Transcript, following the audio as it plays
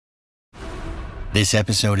This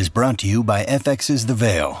episode is brought to you by FX's The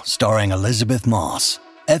Veil, starring Elizabeth Moss.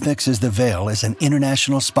 FX's The Veil is an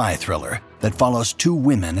international spy thriller that follows two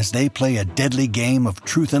women as they play a deadly game of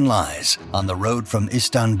truth and lies on the road from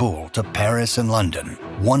Istanbul to Paris and London.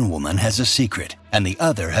 One woman has a secret, and the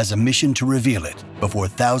other has a mission to reveal it before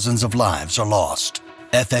thousands of lives are lost.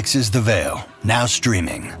 FX's The Veil, now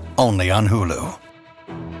streaming, only on Hulu.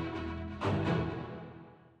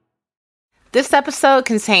 This episode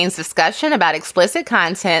contains discussion about explicit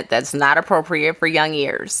content that's not appropriate for young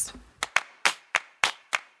ears.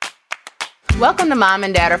 Welcome to Mom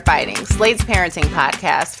and Dad Are Fighting, Slate's parenting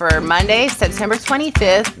podcast for Monday, September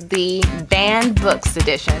 25th, the Banned Books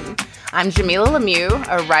edition. I'm Jamila Lemieux,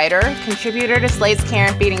 a writer, contributor to Slate's Care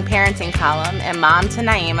and Feeding parenting column, and mom to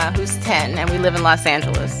Naima, who's 10, and we live in Los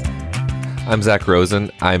Angeles. I'm Zach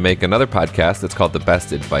Rosen. I make another podcast that's called The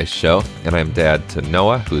Best Advice Show, and I'm dad to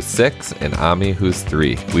Noah, who's 6, and Ami, who's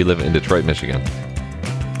 3. We live in Detroit, Michigan.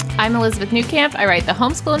 I'm Elizabeth Newcamp. I write the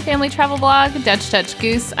homeschool and family travel blog, Dutch Dutch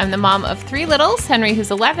Goose. I'm the mom of 3 littles, Henry, who's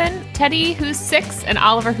 11, Teddy, who's 6, and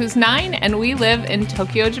Oliver, who's 9, and we live in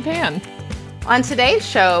Tokyo, Japan. On today's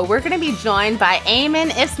show, we're going to be joined by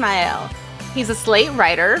Ayman Ismail. He's a Slate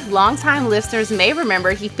writer. Longtime listeners may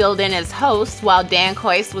remember he filled in as host while Dan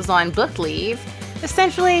Coyce was on book leave.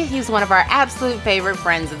 Essentially, he's one of our absolute favorite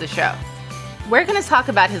friends of the show. We're going to talk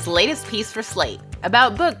about his latest piece for Slate,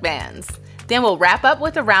 about book bans. Then we'll wrap up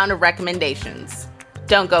with a round of recommendations.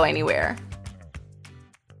 Don't go anywhere.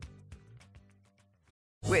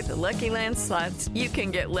 With the Lucky Land Slots, you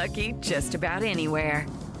can get lucky just about anywhere.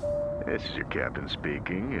 This is your captain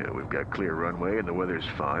speaking. We've got clear runway and the weather's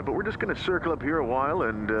fine, but we're just going to circle up here a while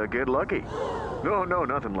and get lucky. No,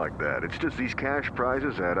 nothing like that. It's just these cash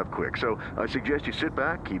prizes add up quick. So I suggest you sit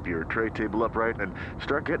back, keep your tray table upright, and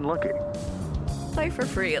start getting lucky. Play for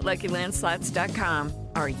free at LuckyLandSlots.com.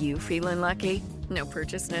 Are you feeling lucky? No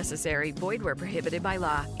purchase necessary. Void where prohibited by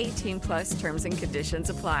law. 18 plus terms and conditions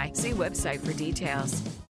apply. See website for details.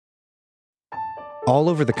 All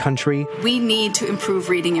over the country, we need to improve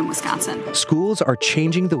reading in Wisconsin. Schools are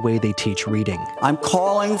changing the way they teach reading. I'm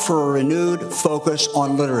calling for a renewed focus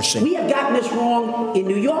on literacy. We have gotten this wrong in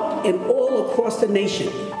New York and all across the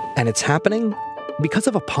nation. And it's happening because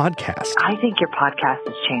of a podcast. I think your podcast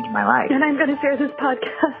has changed my life. And I'm going to share this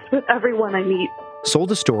podcast with everyone I meet.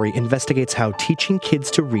 Sold a Story investigates how teaching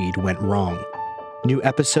kids to read went wrong. New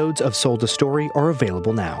episodes of Sold a Story are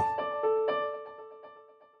available now.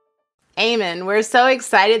 Ayman, we're so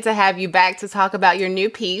excited to have you back to talk about your new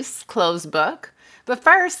piece, Closed Book. But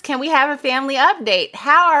first, can we have a family update?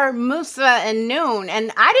 How are Musa and Noon?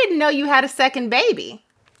 And I didn't know you had a second baby.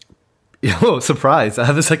 Yo, surprise. I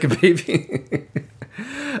have a second baby.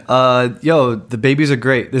 The babies are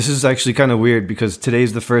great. This is actually kind of weird because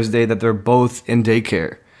today's the first day that they're both in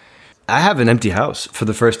daycare. I have an empty house for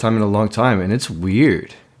the first time in a long time, and it's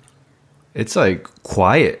weird. It's like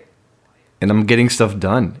quiet. And I'm getting stuff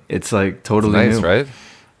done. It's like totally nice, new. Right?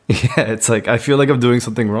 Yeah, it's like I feel like I'm doing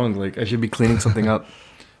something wrong. Like I should be cleaning something up.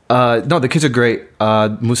 No, the kids are great.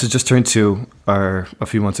 Musa just turned 2 a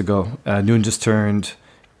few months ago. Noon just turned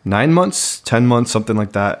 9 months, 10 months, something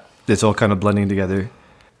like that. It's all kind of blending together.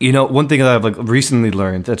 You know, one thing that I've recently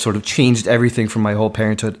learned that sort of changed everything from my whole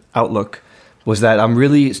parenthood outlook was that I'm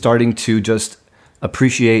really starting to just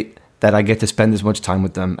appreciate that I get to spend as much time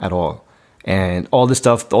with them at all. And all this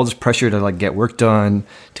stuff, all this pressure to get work done,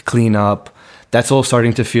 to clean up, that's all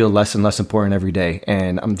starting to feel less and less important every day.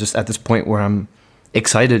 And I'm just at this point where I'm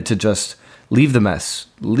excited to just leave the mess,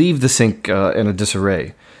 leave the sink in a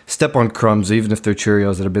disarray, step on crumbs, even if they're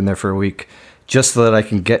Cheerios that have been there for a week, just so that I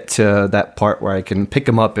can get to that part where I can pick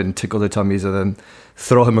him up and tickle their tummies and then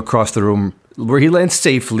throw him across the room where he lands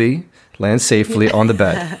safely on the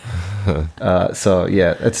bed. So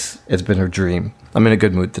yeah, it's been a dream. I'm in a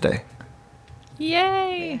good mood today.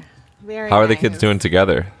 Yay! How are the kids doing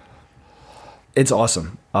together? It's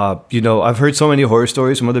awesome. I've heard so many horror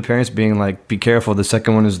stories from other parents being like, be careful, the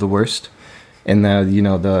second one is the worst. And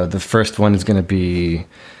the first one is going to be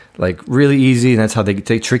like really easy. And that's how they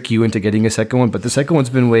trick you into getting a second one. But the second one's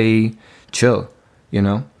been way chill,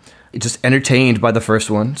 Just entertained by the first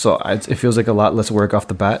one. So it feels like a lot less work off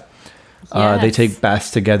the bat. Yes. They take baths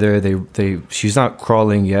together. She's not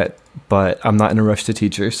crawling yet, but I'm not in a rush to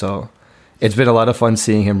teach her. So it's been a lot of fun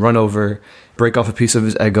seeing him run over, break off a piece of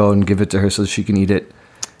his Eggo and give it to her so she can eat it.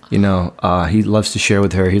 He loves to share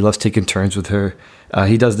with her. He loves taking turns with her.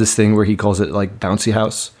 He does this thing where he calls it like bouncy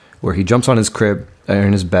house, where he jumps on his crib or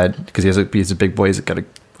in his bed because he's a big boy. He's got a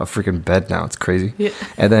freaking bed now. It's crazy. Yeah.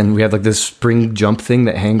 And then we have like this spring jump thing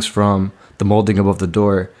that hangs from the molding above the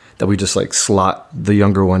door that we just like slot the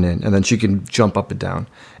younger one in, and then she can jump up and down.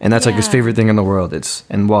 And that's like his favorite thing in the world.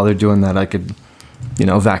 And while they're doing that, I could,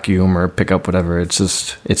 vacuum or pick up whatever.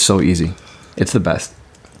 It's so easy. It's the best.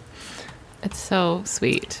 It's so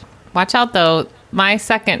sweet. Watch out though. My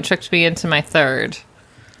second tricked me into my third.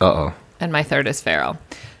 Uh-oh. And my third is feral.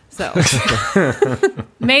 So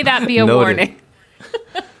may that be a Noted. warning.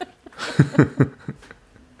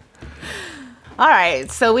 All right,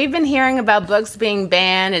 so we've been hearing about books being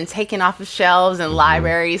banned and taken off of shelves in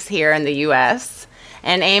libraries here in the U.S.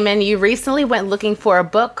 And Eamon, you recently went looking for a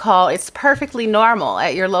book called It's Perfectly Normal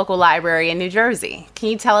at your local library in New Jersey. Can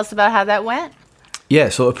you tell us about how that went? Yeah,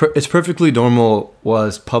 so It's Perfectly Normal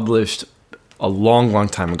was published a long, long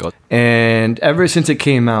time ago. And ever since it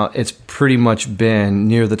came out, it's pretty much been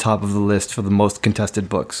near the top of the list for the most contested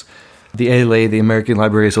books. The ALA, the American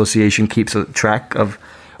Library Association, keeps a track of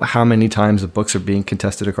how many times the books are being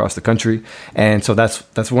contested across the country. And so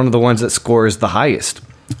that's one of the ones that scores the highest.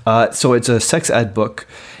 So it's a sex ed book.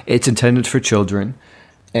 It's intended for children.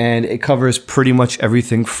 And it covers pretty much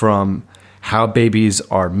everything from how babies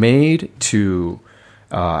are made to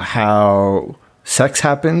how sex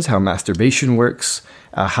happens, how masturbation works,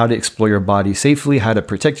 how to explore your body safely, how to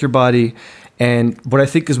protect your body. And what I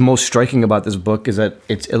think is most striking about this book is that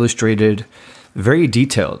it's illustrated very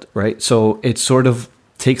detailed, right? So it sort of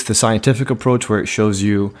takes the scientific approach where it shows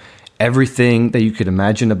you everything that you could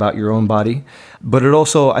imagine about your own body. But it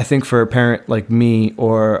also, I think for a parent like me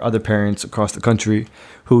or other parents across the country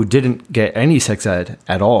who didn't get any sex ed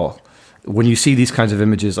at all, when you see these kinds of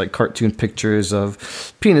images like cartoon pictures of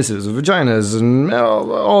penises, of vaginas, and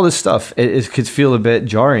all this stuff, it could feel a bit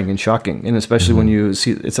jarring and shocking. And especially when you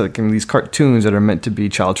see it's like in these cartoons that are meant to be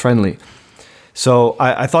child friendly. So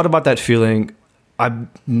I thought about that feeling. I've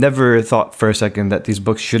never thought for a second that these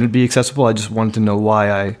books shouldn't be accessible. I just wanted to know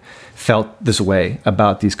why I felt this way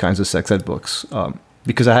about these kinds of sex ed books.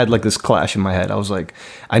 Because I had like this clash in my head. I was like,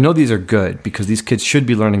 I know these are good because these kids should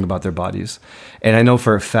be learning about their bodies. And I know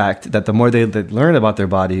for a fact that the more they learn about their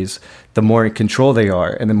bodies, the more in control they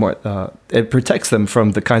are. And the more it protects them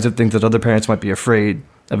from the kinds of things that other parents might be afraid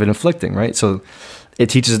of inflicting, right? So it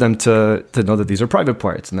teaches them to know that these are private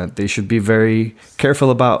parts and that they should be very careful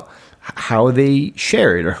about how they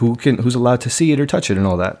share it or who's allowed to see it or touch it and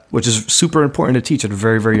all that, which is super important to teach at a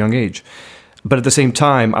very, very young age. But at the same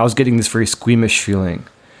time, I was getting this very squeamish feeling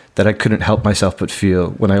that I couldn't help myself but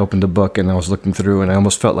feel when I opened a book and I was looking through, and I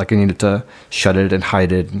almost felt like I needed to shut it and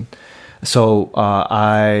hide it. And so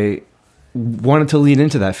I wanted to lean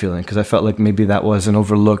into that feeling because I felt like maybe that was an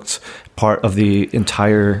overlooked part of the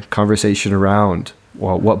entire conversation around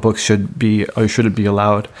what books should be or shouldn't be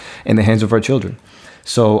allowed in the hands of our children.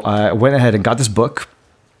 So I went ahead and got this book.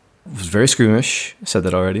 It was very squeamish, I said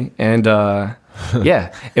that already. And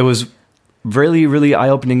yeah, it was really, really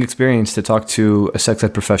eye-opening experience to talk to a sex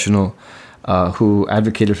ed professional who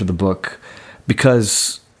advocated for the book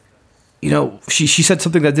because, she said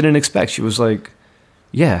something that I didn't expect. She was like,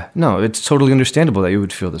 yeah, no, it's totally understandable that you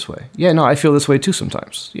would feel this way. Yeah, no, I feel this way too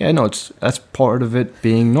sometimes. Yeah, no, that's part of it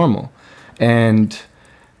being normal. And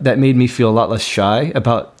that made me feel a lot less shy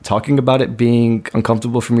about talking about it being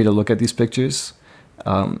uncomfortable for me to look at these pictures.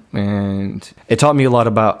 And it taught me a lot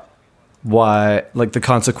about why, like, the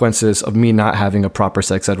consequences of me not having a proper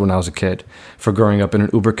sex ed when I was a kid, for growing up in an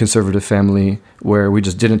uber conservative family where we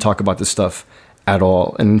just didn't talk about this stuff at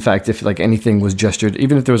all. And in fact, if like anything was gestured,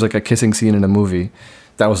 even if there was like a kissing scene in a movie,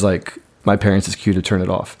 that was like my parents' cue to turn it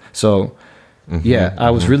off. So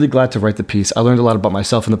I was really glad to write the piece. I learned a lot about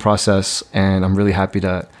myself in the process, and I'm really happy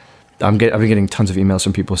that I've been getting tons of emails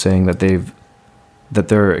from people saying that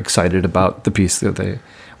they're excited about the piece, that they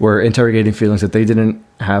were interrogating feelings that they didn't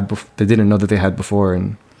have, they didn't know that they had before,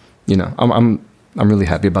 and I'm really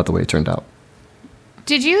happy about the way it turned out.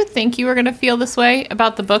 Did you think you were going to feel this way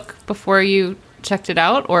about the book before you checked it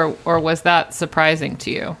out, or was that surprising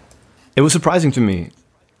to you? It was surprising to me,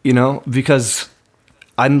 because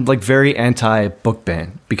I'm like very anti-book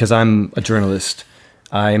ban because I'm a journalist.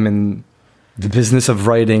 I'm in the business of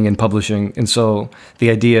writing and publishing, and so the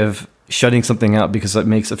idea of shutting something out because it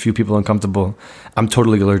makes a few people uncomfortable, I'm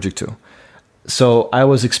totally allergic to. So I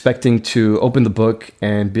was expecting to open the book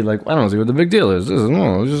and be like, I don't see what the big deal is. This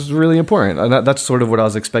is really important. And that's sort of what I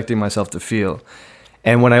was expecting myself to feel.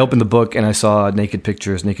 And when I opened the book and I saw naked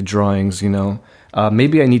pictures, naked drawings,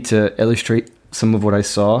 maybe I need to illustrate some of what I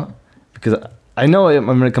saw, because I know I'm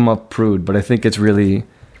going to come up prude, but I think it's really,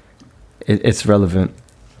 it's relevant.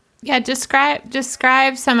 Yeah,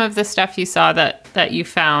 describe some of the stuff you saw that you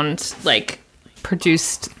found like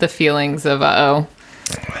produced the feelings of uh-oh.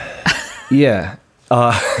 Yeah.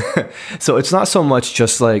 So it's not so much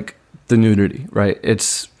just like the nudity, right?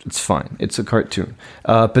 It's it's fine. It's a cartoon.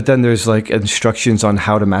 But then there's like instructions on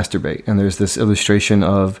how to masturbate. And there's this illustration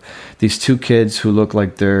of these two kids who look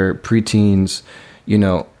like they're preteens,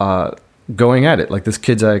 going at it. Like this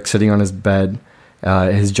kid's like sitting on his bed,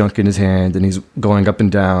 his junk in his hand, and he's going up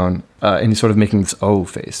and down, and he's sort of making this O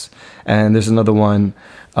face. And there's another one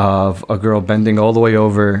of a girl bending all the way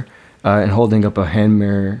over and holding up a hand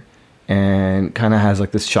mirror and kind of has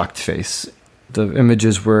like this shocked face. The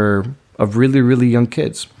images were of really, really young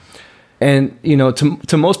kids. And,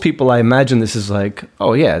 to most people, I imagine this is like,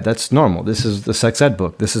 oh yeah, that's normal. This is the sex ed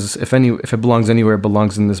book. This is, if it belongs anywhere, it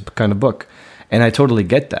belongs in this kind of book. And I totally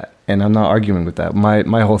get that. And I'm not arguing with that.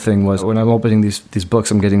 My whole thing was when I'm opening these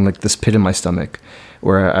books, I'm getting like this pit in my stomach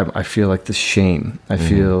where I feel like this shame. I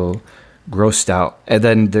feel grossed out. And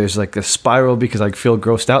then there's like a spiral because I feel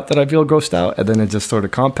grossed out that I feel grossed out. And then it just sort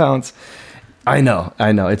of compounds. I know.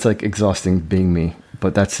 It's like exhausting being me.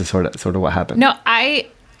 But that's just sort of what happened. No,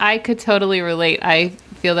 I could totally relate. I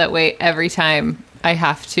feel that way every time I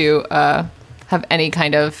have to have any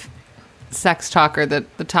kind of sex talk or the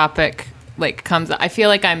topic like comes up. I feel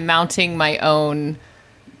like I'm mounting my own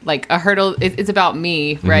like a hurdle. It's about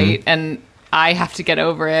me, right? And I have to get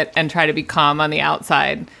over it and try to be calm on the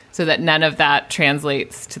outside so that none of that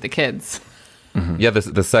translates to the kids. Yeah,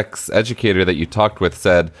 the sex educator that you talked with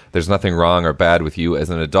said there's nothing wrong or bad with you as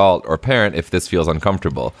an adult or parent if this feels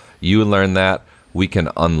uncomfortable. You learn that, we can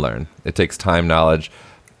unlearn. It takes time, knowledge,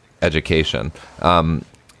 education. So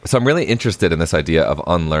I'm really interested in this idea of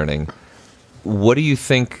unlearning. What do you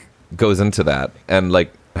think goes into that? And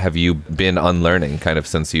like, have you been unlearning kind of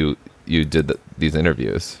since you did these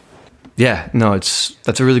interviews? Yeah, no,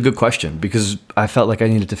 that's a really good question because I felt like I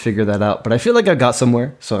needed to figure that out, but I feel like I got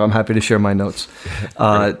somewhere, so I'm happy to share my notes.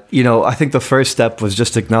 I think the first step was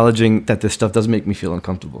just acknowledging that this stuff does make me feel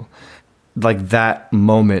uncomfortable. Like that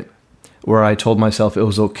moment where I told myself it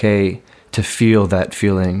was okay to feel that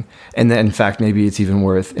feeling, and that in fact maybe it's even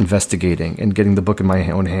worth investigating and getting the book in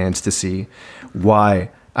my own hands to see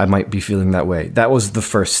why I might be feeling that way. That was the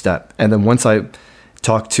first step. And then once I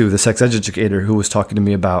talked to the sex educator who was talking to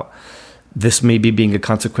me about this maybe being a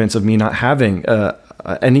consequence of me not having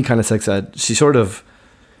any kind of sex ed, she sort of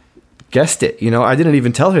guessed it. I didn't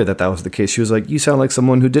even tell her that was the case. She was like, you sound like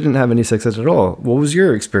someone who didn't have any sex ed at all. What was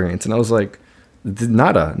your experience? And I was like,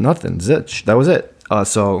 nada, nothing, zitch. That was it.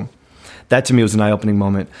 So that to me was an eye-opening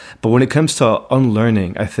moment. But when it comes to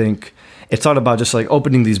unlearning, I think it's not about just like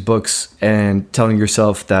opening these books and telling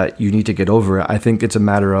yourself that you need to get over it. I think it's a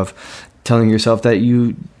matter of telling yourself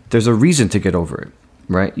that there's a reason to get over it.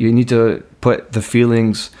 Right? You need to put the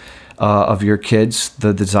feelings of your kids,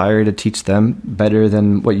 the desire to teach them better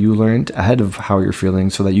than what you learned ahead of how you're feeling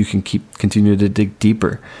so that you can continue to dig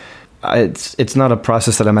deeper. It's not a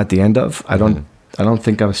process that I'm at the end of. I don't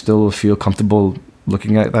think I still feel comfortable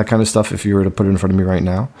looking at that kind of stuff if you were to put it in front of me right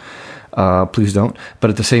now. Please don't. But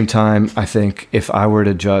at the same time, I think if I were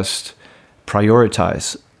to just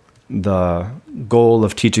prioritize the goal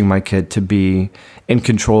of teaching my kid to be in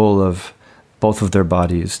control of both of their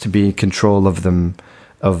bodies, to be in control of them,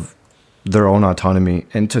 of their own autonomy,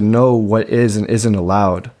 and to know what is and isn't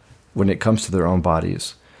allowed when it comes to their own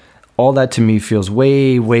bodies. All that to me feels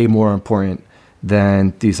way, way more important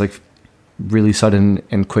than these like really sudden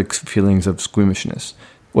and quick feelings of squeamishness.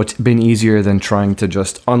 What's been easier than trying to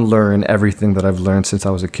just unlearn everything that I've learned since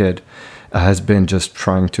I was a kid has been just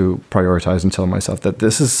trying to prioritize and tell myself that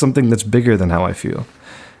this is something that's bigger than how I feel.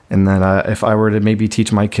 And that if I were to maybe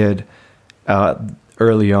teach my kid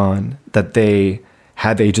early on that they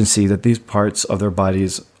have agency, that these parts of their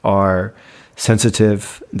bodies are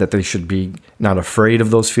sensitive, that they should be not afraid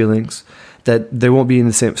of those feelings, that they won't be in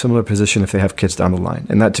the similar position if they have kids down the line.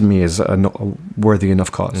 And that to me is a worthy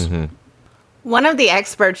enough cause. One of the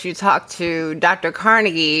experts you talked to, Dr.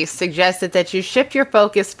 Carnegie, suggested that you shift your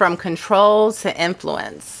focus from control to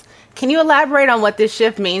influence. Can you elaborate on what this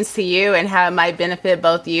shift means to you and how it might benefit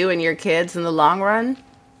both you and your kids in the long run?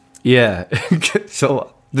 Yeah.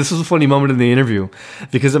 So this was a funny moment in the interview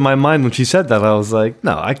because in my mind when she said that, I was like,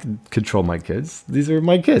 no, I can control my kids. These are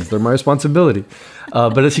my kids. They're my responsibility.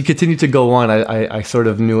 But as she continued to go on, I sort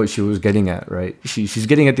of knew what she was getting at, right? She's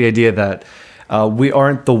getting at the idea that we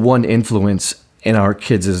aren't the one influence in our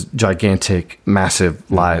kids' gigantic, massive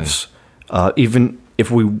lives. Even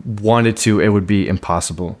if we wanted to, it would be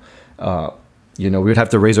impossible. We would have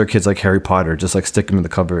to raise our kids like Harry Potter, just like stick them in the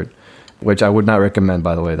cupboard, which I would not recommend,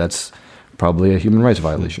 by the way. That's probably a human rights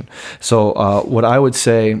violation. So what I would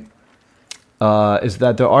say is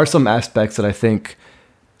that there are some aspects that I think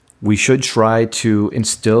we should try to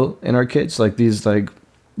instill in our kids. Like these,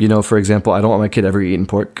 for example, I don't want my kid ever eating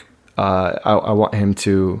pork. I want him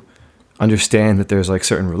to understand that there's like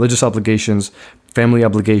certain religious obligations, family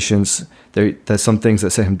obligations. There's some things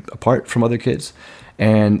that set him apart from other kids.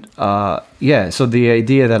 And so the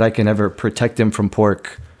idea that I can ever protect him from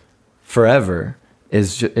pork forever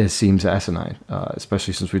seems asinine,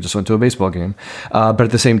 especially since we just went to a baseball game. But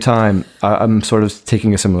at the same time, I'm sort of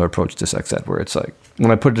taking a similar approach to sex ed, where it's like, when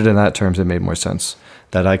I put it in that terms, it made more sense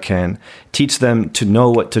that I can teach them to know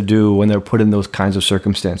what to do when they're put in those kinds of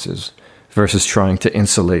circumstances versus trying to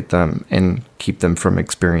insulate them and keep them from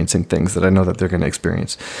experiencing things that I know that they're going to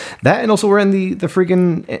experience. That, and also we're in the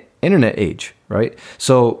freaking internet age, right?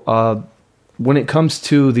 So when it comes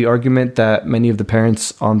to the argument that many of the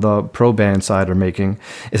parents on the pro-ban side are making,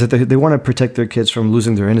 is that they want to protect their kids from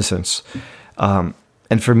losing their innocence. And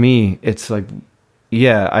for me, it's like,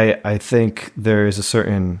 yeah, I think there is a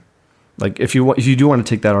certain, like, if you do want to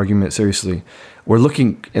take that argument seriously, we're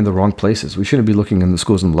looking in the wrong places. We shouldn't be looking in the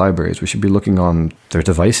schools and the libraries. We should be looking on their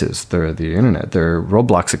devices, the internet, their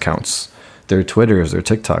Roblox accounts, their Twitters, their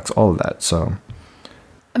TikToks, all of that. So,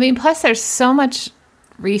 I mean, plus there's so much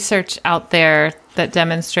research out there that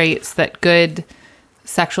demonstrates that good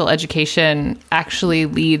sexual education actually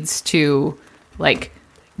leads to like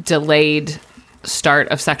delayed start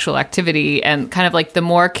of sexual activity, and kind of like the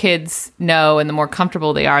more kids know and the more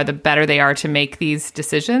comfortable they are, the better they are to make these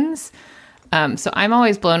decisions. So I'm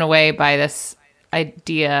always blown away by this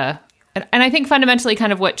idea. And I think fundamentally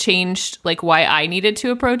kind of what changed, like why I needed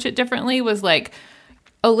to approach it differently was like,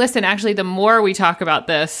 oh, listen, actually, the more we talk about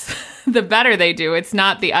this, the better they do. It's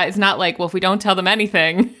not like, well, if we don't tell them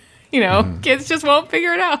anything, kids just won't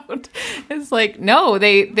figure it out. It's like, no,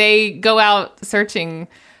 they go out searching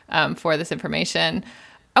for this information.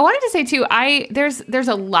 I wanted to say too, there's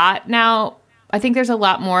a lot now. I think there's a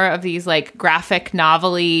lot more of these like graphic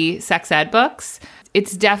novel-y sex ed books.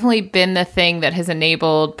 It's definitely been the thing that has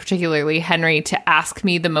enabled particularly Henry to ask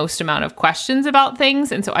me the most amount of questions about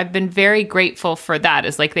things. And so I've been very grateful for that.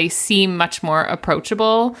 It's like they seem much more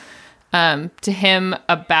approachable to him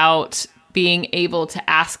about being able to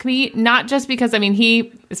ask me, not just because, I mean,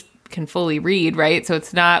 he can fully read, right? So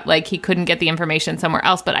it's not like he couldn't get the information somewhere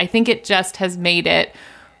else, but I think it just has made it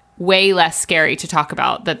way less scary to talk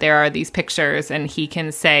about that there are these pictures and he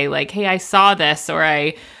can say like, hey, I saw this, or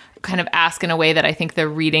I kind of ask in a way that I think the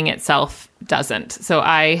reading itself doesn't. So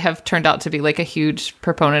I have turned out to be like a huge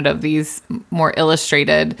proponent of these more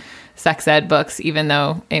illustrated sex ed books, even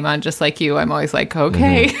though, Eamon, just like you, I'm always like,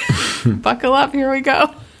 okay, buckle up, here we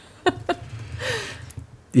go.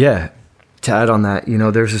 Yeah. To add on that,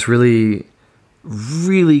 there's this really,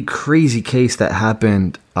 really crazy case that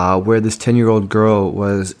happened where this 10-year-old girl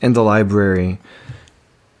was in the library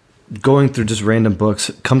going through just random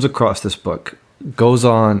books, comes across this book, goes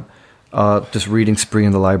on just reading spree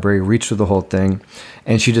in the library, reads through the whole thing,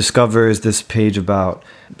 and she discovers this page about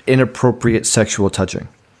inappropriate sexual touching.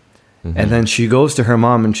 Mm-hmm. And then she goes to her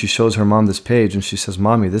mom and she shows her mom this page and she says,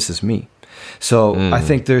 Mommy, this is me. So I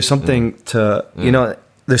think there's something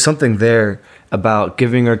there's something there about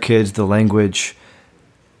giving our kids the language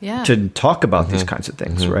to talk about these kinds of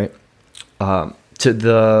things, right? To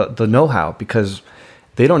the know-how, because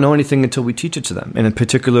they don't know anything until we teach it to them. And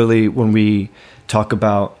particularly when we talk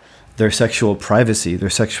about their sexual privacy, their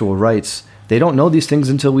sexual rights, they don't know these things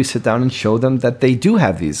until we sit down and show them that they do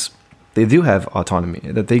have autonomy,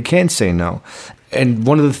 that they can say no. And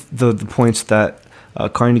one of the points that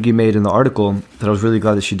Carnegie made in the article that I was really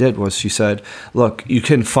glad that she did was she said, look, you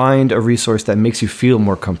can find a resource that makes you feel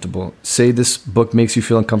more comfortable. Say this book makes you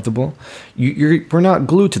feel uncomfortable. We're not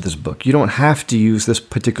glued to this book. You don't have to use this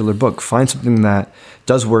particular book. Find something that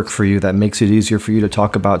does work for you, that makes it easier for you to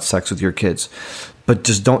talk about sex with your kids. But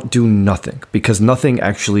just don't do nothing, because nothing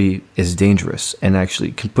actually is dangerous and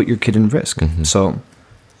actually can put your kid in risk. Mm-hmm. So,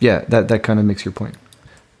 yeah, that kind of makes your point.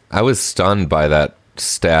 I was stunned by that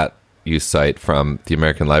stat you cite from the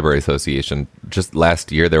American Library Association. Just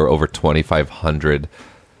last year, there were over 2,500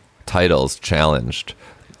 titles challenged,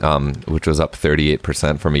 which was up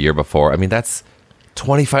 38% from a year before. I mean, that's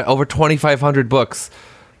over 2,500 books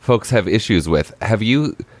folks have issues with. Have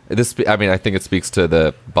you... I mean, I think it speaks to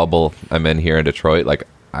the bubble I'm in here in Detroit. Like,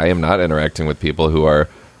 I am not interacting with people who are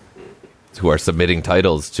submitting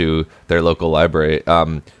titles to their local library.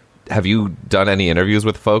 Have you done any interviews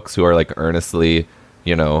with folks who are like earnestly,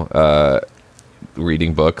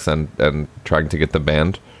 reading books and trying to get them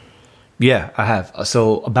banned? Yeah, I have.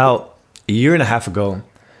 So about a year and a half ago,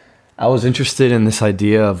 I was interested in this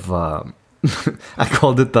idea of, I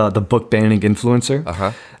called it the book banning influencer.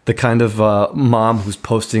 Uh-huh. The kind of mom who's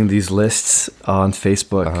posting these lists on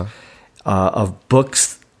Facebook of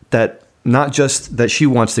books that not just that she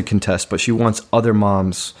wants to contest, but she wants other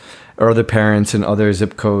moms or other parents in other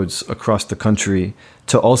zip codes across the country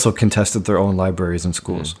to also contest at their own libraries and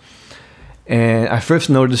schools. And I first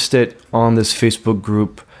noticed it on this Facebook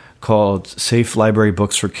group called Safe Library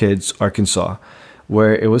Books for Kids, Arkansas,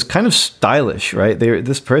 where it was kind of stylish, right?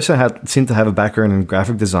 This person seemed to have a background in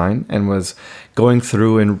graphic design and was going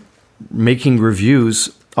through and making reviews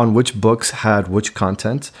on which books had which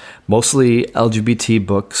content, mostly LGBT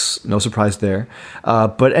books, no surprise there,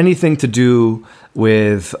 but anything to do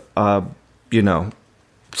with,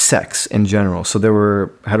 sex in general. So there were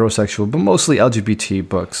heterosexual, but mostly LGBT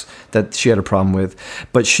books that she had a problem with.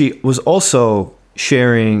 But she was also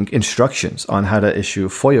sharing instructions on how to issue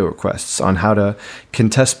FOIA requests, on how to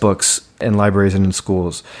contest books in libraries and in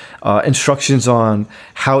schools, instructions on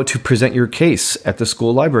how to present your case at the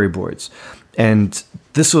school library boards. And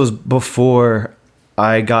this was before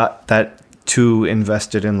I got that too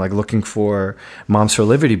invested in like looking for Moms for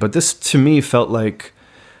Liberty. But this to me felt like,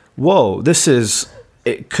 whoa,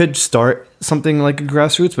 it could start something like a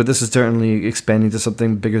grassroots, but this is certainly expanding to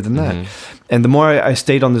something bigger than that. And the more I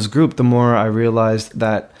stayed on this group, the more I realized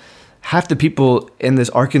that half the people in this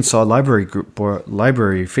Arkansas library group or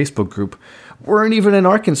library Facebook group weren't even in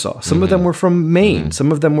Arkansas. Some of them were from Maine.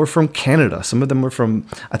 Some of them were from Canada. Some of them were from,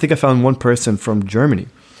 I think I found one person from Germany.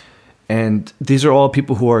 And these are all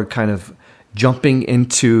people who are kind of jumping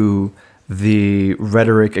into the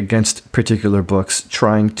rhetoric against particular books,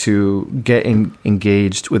 trying to get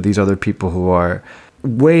engaged with these other people who are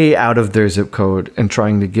way out of their zip code and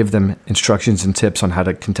trying to give them instructions and tips on how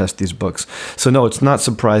to contest these books. So no, it's not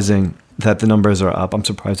surprising that the numbers are up. I'm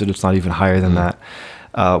surprised that it's not even higher than that.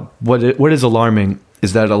 What is alarming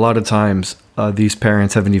is that a lot of times these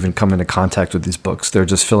parents haven't even come into contact with these books. They're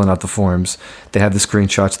just filling out the forms. They have the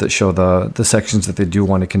screenshots that show the sections that they do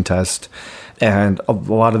want to contest. And a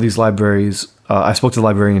lot of these libraries, I spoke to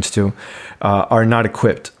librarians too, are not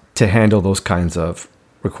equipped to handle those kinds of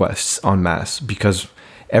requests en masse, because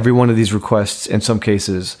every one of these requests, in some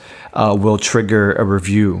cases, will trigger a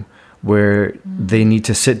review where they need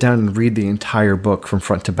to sit down and read the entire book from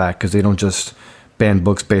front to back, because they don't just ban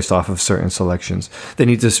books based off of certain selections. They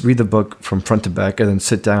need to read the book from front to back and then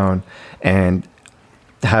sit down and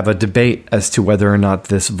have a debate as to whether or not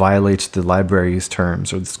this violates the library's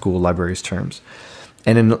terms or the school library's terms.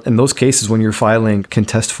 And in those cases, when you're filing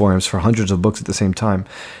contest forms for hundreds of books at the same time,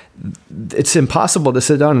 it's impossible to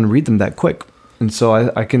sit down and read them that quick. And so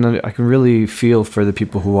I can really feel for the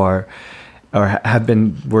people who are or have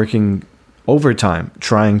been working overtime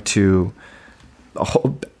trying to,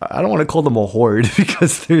 I don't want to call them a horde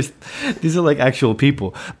because these are like actual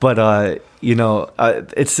people, but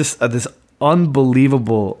it's just this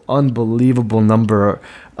unbelievable number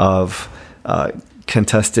of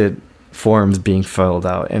contested forms being filled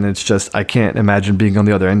out, and it's just, I can't imagine being on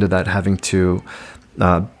the other end of that, having to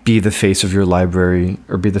be the face of your library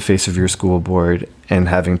or be the face of your school board and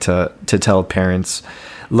having to tell parents,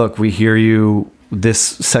 look, we hear you, this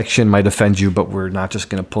section might offend you, but we're not just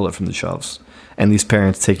going to pull it from the shelves. And these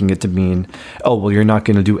parents taking it to mean, oh, well, you're not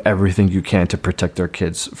going to do everything you can to protect their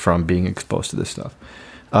kids from being exposed to this stuff.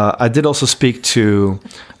 I did also speak to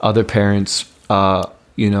other parents,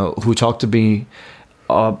 who talked to me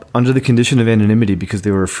under the condition of anonymity because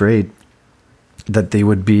they were afraid that they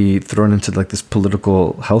would be thrown into like this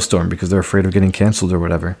political hellstorm because they're afraid of getting canceled or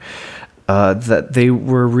whatever. That they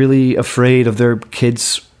were really afraid of their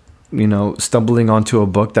kids, stumbling onto a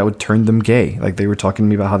book that would turn them gay. Like they were talking to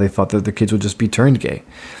me about how they thought that the kids would just be turned gay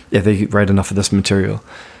if they read enough of this material.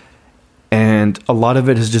 And a lot of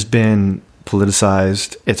it has just been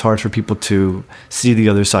politicized. It's hard for people to see the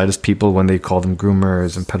other side as people when they call them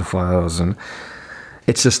groomers and pedophiles, and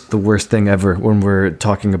it's just the worst thing ever when we're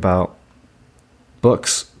talking about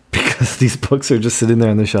books, because these books are just sitting there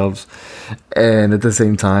on the shelves, and at the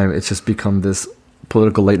same time it's just become this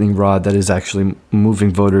political lightning rod that is actually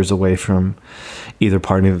moving voters away from either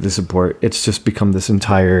party that they support. It's just become this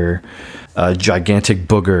entire gigantic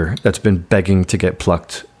booger that's been begging to get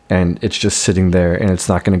plucked. And it's just sitting there, and it's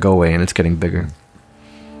not going to go away, and it's getting bigger.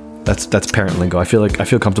 That's parent lingo. I feel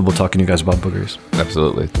comfortable talking to you guys about boogers.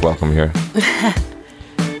 Absolutely, welcome here.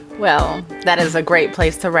 Well, that is a great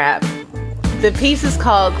place to wrap. The piece is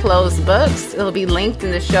called Closed Books. It'll be linked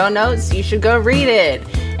in the show notes. You should go read it.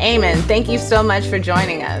 Eamon, thank you so much for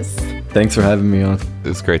joining us. Thanks for having me on.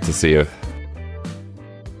 It's great to see you.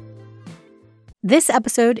 This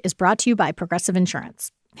episode is brought to you by Progressive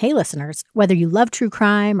Insurance. Hey, listeners, whether you love true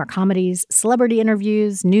crime or comedies, celebrity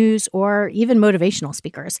interviews, news, or even motivational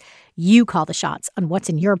speakers, you call the shots on what's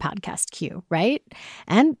in your podcast queue, right?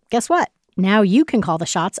 And guess what? Now you can call the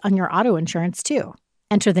shots on your auto insurance, too.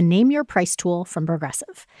 Enter the Name Your Price tool from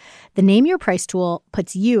Progressive. The Name Your Price tool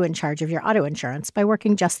puts you in charge of your auto insurance by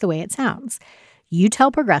working just the way it sounds. You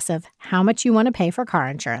tell Progressive how much you want to pay for car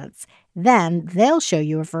insurance. Then they'll show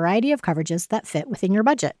you a variety of coverages that fit within your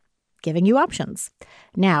budget, giving you options.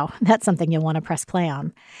 Now, that's something you'll want to press play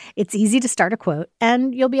on. It's easy to start a quote,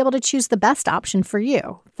 and you'll be able to choose the best option for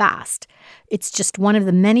you fast. It's just one of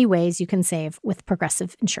the many ways you can save with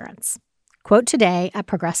Progressive Insurance. Quote today at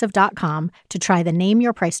Progressive.com to try the Name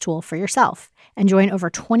Your Price tool for yourself and join over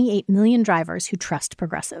 28 million drivers who trust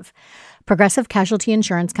Progressive. Progressive Casualty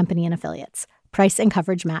Insurance Company and Affiliates. Price and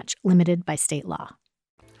coverage match limited by state law.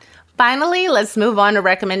 Finally, let's move on to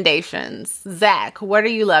recommendations. Zach, what are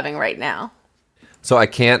you loving right now? So I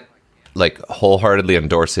can't wholeheartedly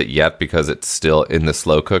endorse it yet because it's still in the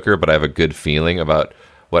slow cooker, but I have a good feeling about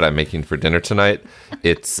what I'm making for dinner tonight.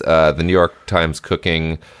 It's the New York Times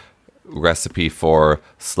cooking recipe for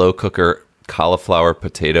slow cooker cauliflower,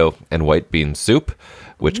 potato, and white bean soup,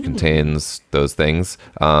 which contains those things,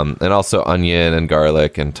 and also onion and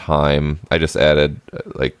garlic and thyme. I just added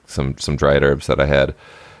some dried herbs that I had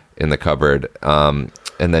in the cupboard, and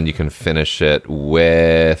then you can finish it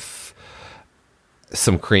with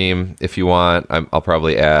some cream if you want. I'll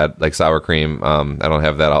probably add sour cream. I don't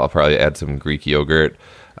have that. I'll probably add some Greek yogurt.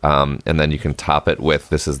 And then you can top it with,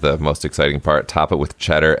 this is the most exciting part, top it with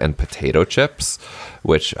cheddar and potato chips,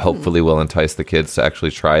 which hopefully will entice the kids to actually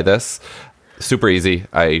try this. Super easy.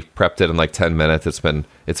 I prepped it in 10 minutes. It's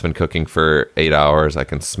been cooking for 8 hours. I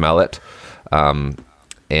can smell it.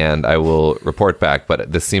 And I will report back,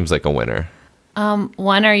 but this seems like a winner.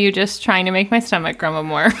 One, are you just trying to make my stomach grumble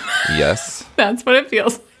more? Yes. That's what it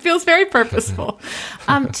feels. It feels very purposeful.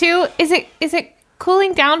 Two, is it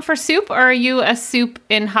cooling down for soup, or are you a soup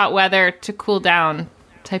in hot weather to cool down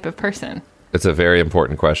type of person? It's a very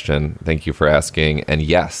important question. Thank you for asking. And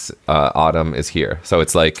yes, autumn is here. So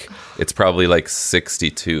it's probably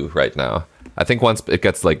 62 right now. I think once it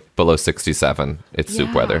gets below 67, it's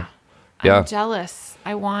soup weather. Yeah. I'm jealous.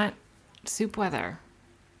 I want soup weather.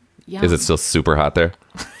 Yum. Is it still super hot there?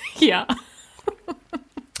 Yeah.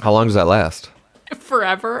 How long does that last?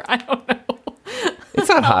 Forever. I don't know. It's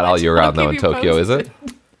not hot all year round, though, in Tokyo, is it?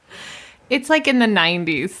 It's in the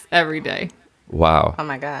 90s every day. Wow. Oh,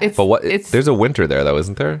 my God. There's a winter there, though,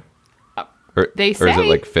 isn't there? They say, or is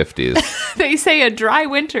it 50s? They say a dry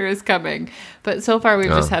winter is coming. But so far, we've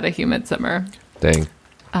just had a humid summer. Dang.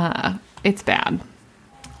 It's bad.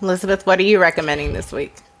 Elizabeth, what are you recommending this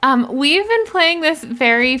week? We've been playing this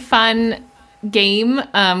very fun game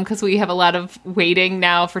because we have a lot of waiting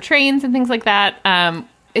now for trains and things like that.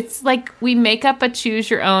 It's we make up a choose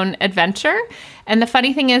your own adventure. And the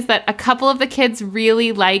funny thing is that a couple of the kids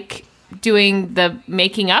really like doing the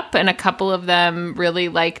making up, and a couple of them really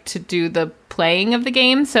like to do the playing of the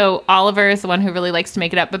game. So Oliver is the one who really likes to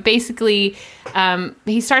make it up. But basically,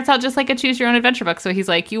 he starts out just like a choose your own adventure book. So he's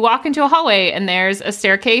you walk into a hallway and there's a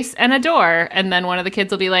staircase and a door. And then one of the kids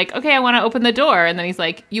will be okay, I want to open the door. And then he's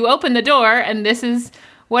you open the door and this is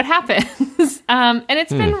what happens. And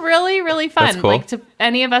it's been really, really fun. Cool.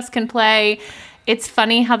 Any of us can play. It's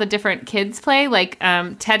funny how the different kids play.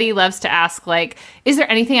 Teddy loves to ask, is there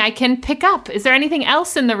anything I can pick up? Is there anything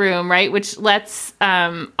else in the room, right? Which lets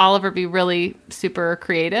Oliver be really super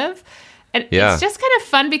creative. And it's just kind of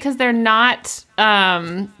fun because they're not,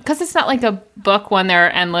 because it's not like a book when there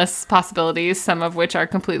are endless possibilities, some of which are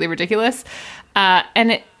completely ridiculous.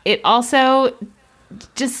 And it also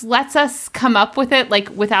just lets us come up with it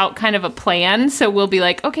without kind of a plan. So we'll be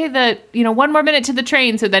okay, 1 more minute to the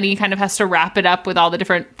train. So then he kind of has to wrap it up with all the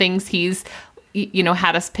different things he's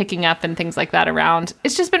had us picking up and things like that around.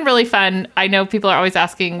 It's just been really fun. I know people are always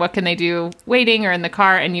asking what can they do waiting or in the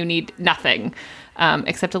car, and you need nothing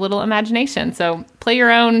except a little imagination. So play your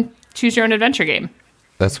own, choose your own adventure game.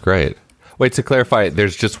 That's great. Wait, to clarify,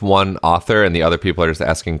 there's just one author and the other people are just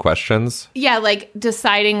asking questions? Yeah,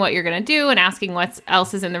 deciding what you're going to do and asking what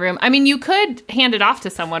else is in the room. I mean, you could hand it off to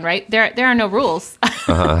someone, right? There are no rules.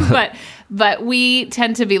 But we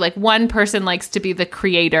tend to be one person likes to be the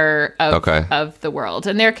creator of the world.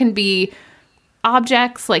 And there can be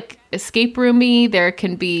objects escape roomy. There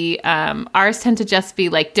can be, ours tend to just be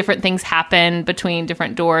different things happen between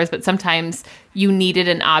different doors, but sometimes you needed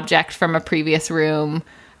an object from a previous room.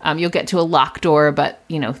 You'll get to a locked door, but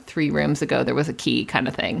 3 rooms ago there was a key kind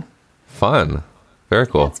of thing. Fun. Very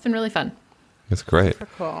cool. Yeah, it's been really fun. It's great. Super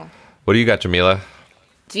cool. What do you got, Jamila?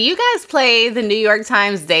 Do you guys play the New York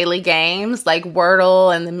Times daily games like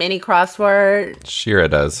Wordle and the mini crossword? Shira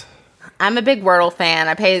does. I'm a big Wordle fan.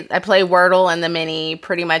 I play Wordle and the mini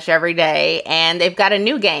pretty much every day, and they've got a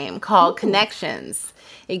new game called Connections.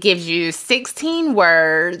 It gives you 16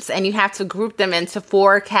 words, and you have to group them into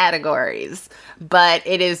 4 categories. But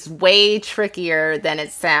it is way trickier than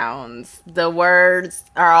it sounds. The words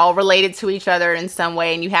are all related to each other in some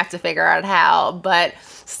way, and you have to figure out how. But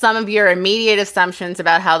some of your immediate assumptions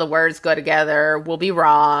about how the words go together will be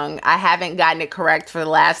wrong. I haven't gotten it correct for the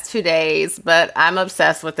last 2 days, but I'm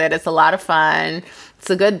obsessed with it. It's a lot of fun. It's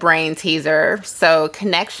a good brain teaser. So,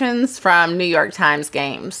 Connections from New York Times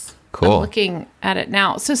Games. Cool. I'm looking at it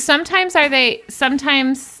now. So sometimes they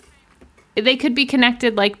could be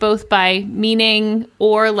connected like both by meaning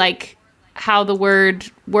or like how the word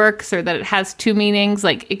works, or that it has 2 meanings.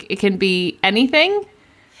 Like it can be anything.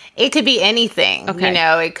 It could be anything. Okay. You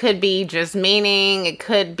know, it could be just meaning. It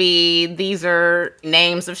could be these are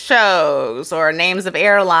names of shows or names of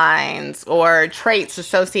airlines or traits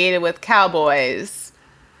associated with cowboys.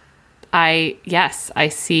 I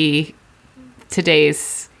see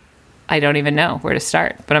today's. I don't even know where to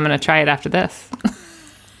start, but I'm going to try it after this.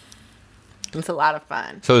 It's a lot of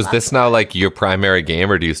fun. So is this now like your primary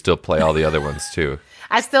game, or do you still play all the other ones too?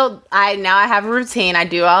 I have a routine. I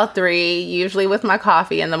do all 3, usually with my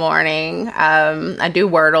coffee in the morning. I do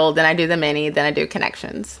Wordle, then I do the mini, then I do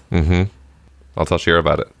Connections. Mm-hmm. I'll tell Shira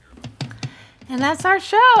about it. And that's our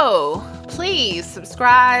show. Please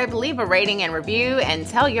subscribe, leave a rating and review, and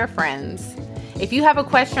tell your friends. If you have a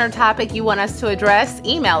question or topic you want us to address,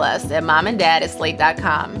 email us at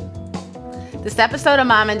momanddad@slate.com. This episode of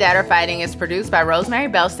Mom and Dad Are Fighting is produced by Rosemary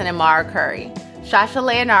Belston and Mara Curry. Shasha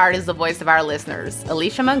Leonard is the voice of our listeners.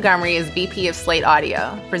 Alicia Montgomery is VP of Slate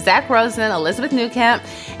Audio. For Zach Rosen, Elizabeth Newcamp,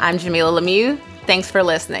 I'm Jamila Lemieux. Thanks for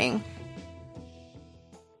listening.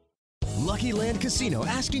 Lucky Land Casino,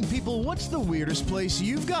 asking people, what's the weirdest place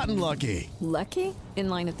you've gotten lucky? Lucky? In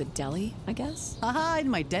line at the deli, I guess? Aha, in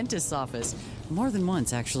my dentist's office. More than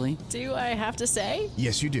once, actually. Do I have to say?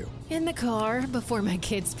 Yes, you do. In the car before my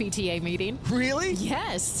kids' PTA meeting. Really?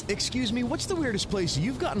 Yes. Excuse me, what's the weirdest place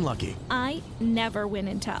you've gotten lucky? I never win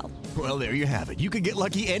and tell. Well, there you have it. You can get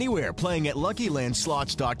lucky anywhere, playing at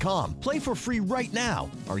LuckyLandSlots.com. Play for free right now.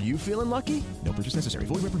 Are you feeling lucky? No purchase necessary.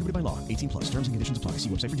 Void where prohibited by law. 18+. Terms and conditions apply. See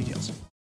website for details.